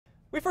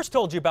We first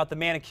told you about the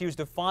man accused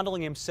of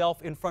fondling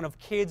himself in front of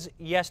kids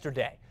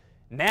yesterday.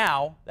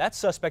 Now, that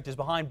suspect is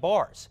behind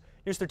bars.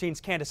 News 13's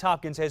Candace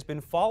Hopkins has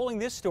been following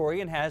this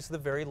story and has the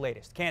very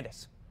latest.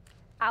 Candace.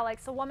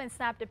 Alex, a woman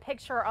snapped a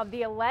picture of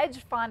the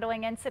alleged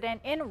fondling incident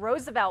in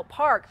Roosevelt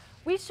Park.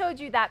 We showed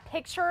you that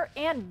picture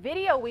and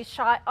video we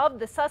shot of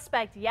the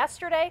suspect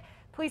yesterday.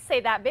 Police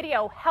say that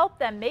video helped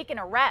them make an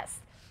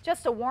arrest.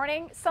 Just a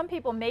warning, some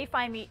people may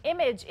find the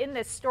image in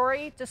this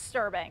story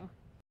disturbing.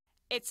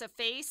 It's a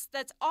face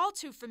that's all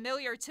too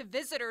familiar to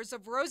visitors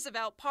of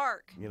Roosevelt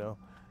Park. You know,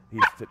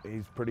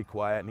 he's pretty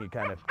quiet and he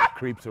kind of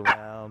creeps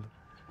around,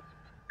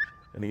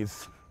 and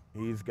he's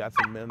got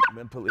some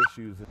mental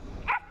issues.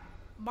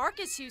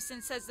 Marcus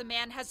Houston says the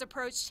man has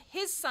approached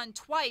his son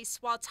twice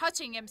while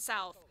touching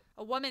himself.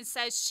 A woman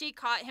says she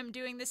caught him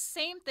doing the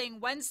same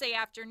thing Wednesday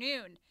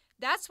afternoon.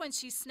 That's when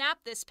she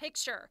snapped this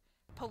picture.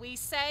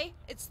 Police say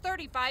it's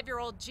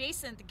 35-year-old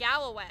Jason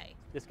Galloway.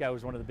 This guy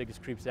was one of the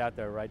biggest creeps out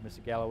there, right?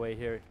 Mr. Galloway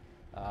here,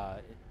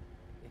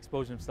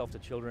 exposing himself to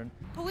children.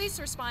 Police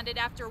responded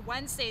after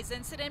Wednesday's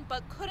incident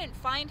but couldn't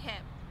find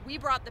him. We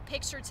brought the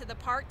picture to the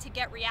park to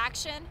get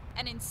reaction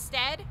and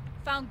instead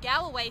found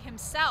Galloway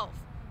himself.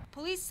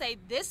 Police say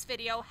this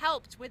video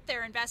helped with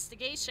their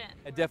investigation.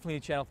 Definitely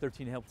Channel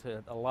 13 helped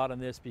a lot on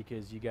this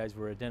because you guys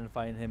were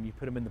identifying him. You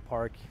put him in the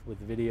park with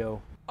the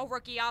video. A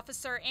rookie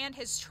officer and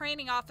his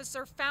training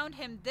officer found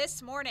him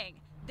this morning.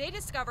 They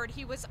discovered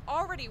he was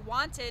already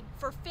wanted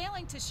for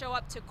failing to show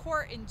up to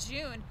court in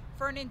June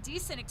for an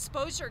indecent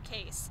exposure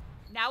case.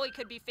 Now he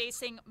could be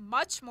facing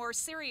much more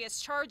serious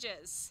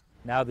charges.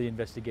 Now the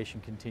investigation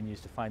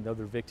continues to find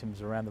other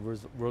victims around the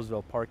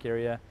Roosevelt Park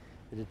area.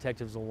 The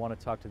detectives will want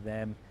to talk to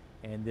them,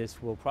 and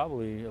this will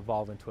probably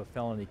evolve into a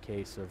felony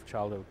case of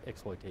child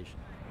exploitation.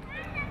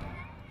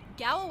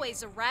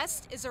 Galloway's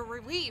arrest is a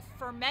relief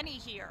for many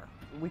here.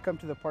 We come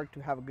to the park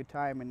to have a good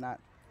time, and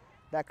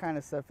that kind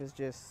of stuff is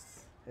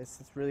just,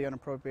 it's really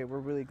inappropriate. We're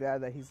really glad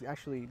that he's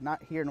actually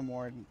not here no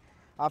more and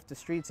off the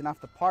streets and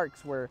off the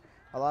parks where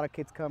a lot of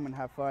kids come and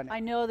have fun. I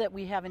know that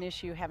we have an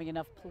issue having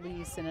enough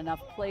police in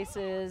enough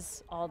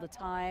places all the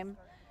time,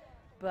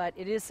 but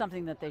it is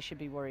something that they should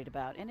be worried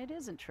about, and it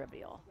isn't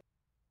trivial.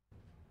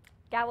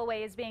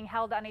 Galloway is being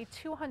held on a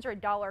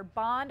 $200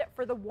 bond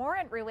for the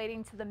warrant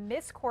relating to the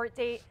missed court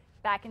date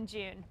back in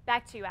June.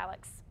 Back to you,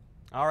 Alex.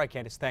 All right,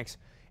 Candace, thanks.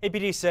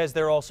 APD says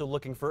they're also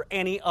looking for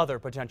any other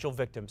potential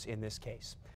victims in this case.